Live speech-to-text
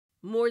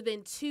More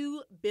than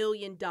 $2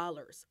 billion,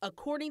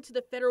 according to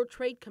the Federal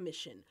Trade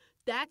Commission.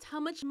 That's how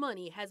much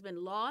money has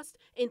been lost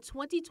in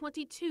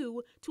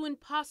 2022 to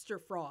imposter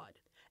fraud.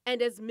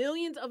 And as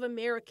millions of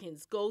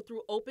Americans go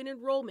through open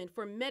enrollment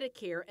for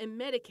Medicare and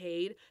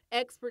Medicaid,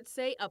 experts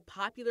say a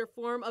popular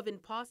form of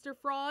imposter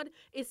fraud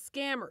is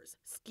scammers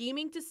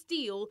scheming to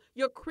steal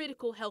your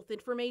critical health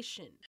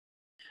information.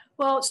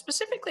 Well,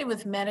 specifically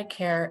with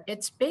Medicare,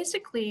 it's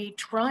basically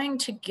trying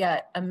to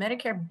get a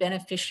Medicare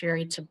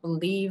beneficiary to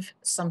believe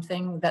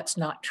something that's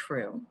not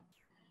true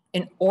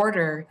in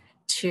order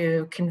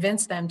to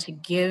convince them to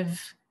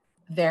give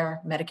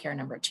their Medicare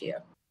number to you.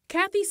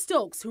 Kathy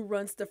Stokes, who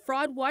runs the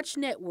Fraud Watch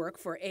Network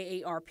for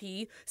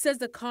AARP, says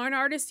the con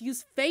artists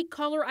use fake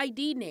caller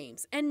ID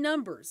names and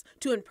numbers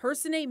to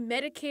impersonate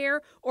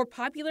Medicare or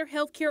popular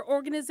healthcare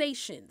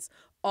organizations,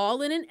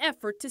 all in an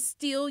effort to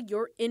steal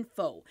your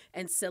info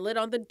and sell it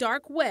on the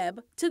dark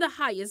web to the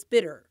highest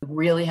bidder. We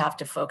really have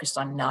to focus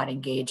on not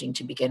engaging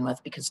to begin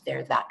with because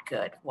they're that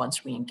good.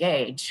 Once we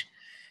engage,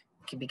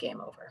 it can be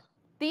game over.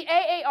 The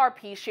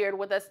AARP shared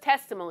with us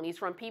testimonies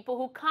from people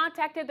who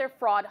contacted their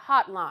fraud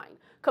hotline.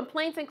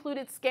 Complaints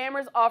included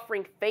scammers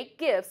offering fake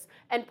gifts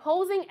and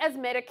posing as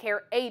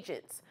Medicare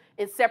agents.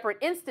 In separate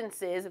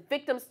instances,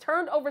 victims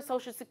turned over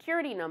Social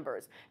Security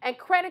numbers and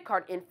credit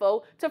card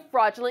info to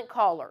fraudulent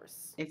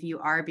callers. If you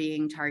are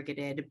being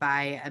targeted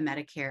by a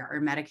Medicare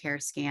or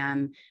Medicare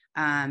scam,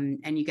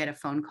 and you get a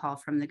phone call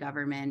from the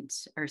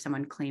government or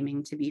someone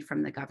claiming to be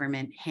from the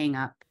government, hang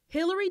up.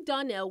 Hillary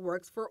Donnell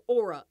works for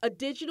Aura, a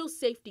digital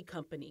safety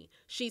company.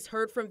 She's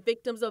heard from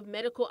victims of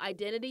medical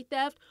identity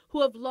theft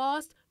who have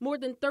lost more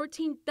than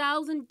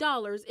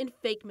 $13,000 in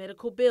fake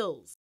medical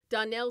bills.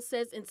 Donnell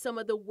says in some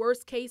of the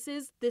worst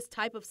cases, this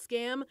type of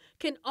scam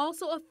can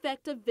also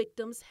affect a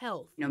victim's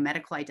health.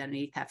 Medical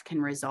identity theft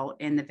can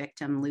result in the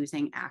victim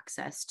losing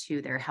access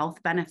to their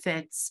health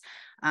benefits,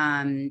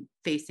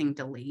 facing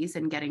delays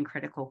in getting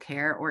critical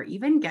care, or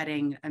even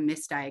getting a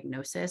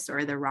misdiagnosis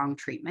or the wrong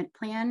treatment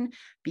plan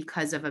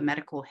because of a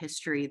medical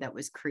history that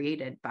was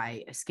created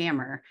by a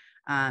scammer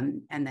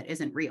and that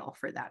isn't real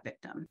for that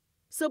victim.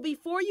 So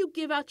before you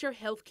give out your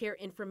healthcare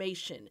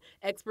information,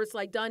 experts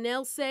like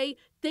Donnell say,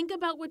 think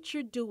about what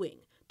you're doing.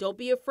 Don't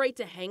be afraid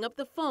to hang up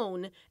the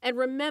phone. And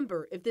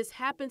remember, if this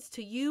happens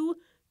to you,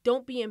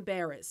 don't be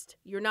embarrassed.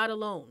 You're not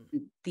alone.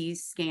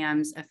 These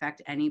scams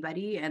affect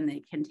anybody, and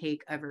they can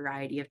take a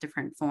variety of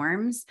different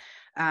forms.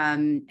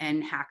 And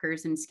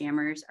hackers and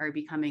scammers are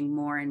becoming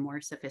more and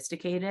more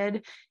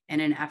sophisticated in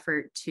an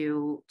effort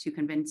to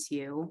convince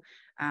you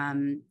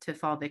to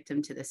fall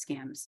victim to the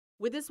scams.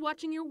 With this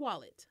watching your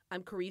wallet,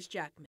 I'm Caresse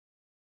Jackman.